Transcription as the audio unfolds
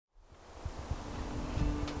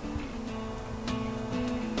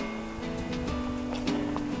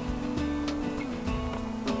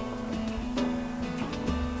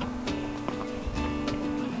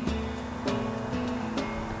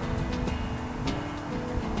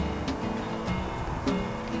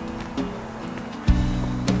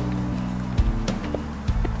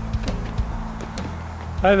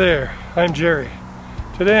Hi there, I'm Jerry.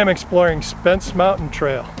 Today I'm exploring Spence Mountain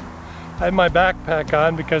Trail. I have my backpack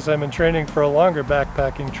on because I'm in training for a longer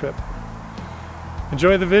backpacking trip.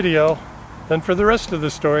 Enjoy the video, then for the rest of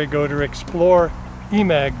the story go to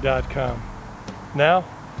exploreemag.com. Now,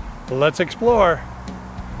 let's explore!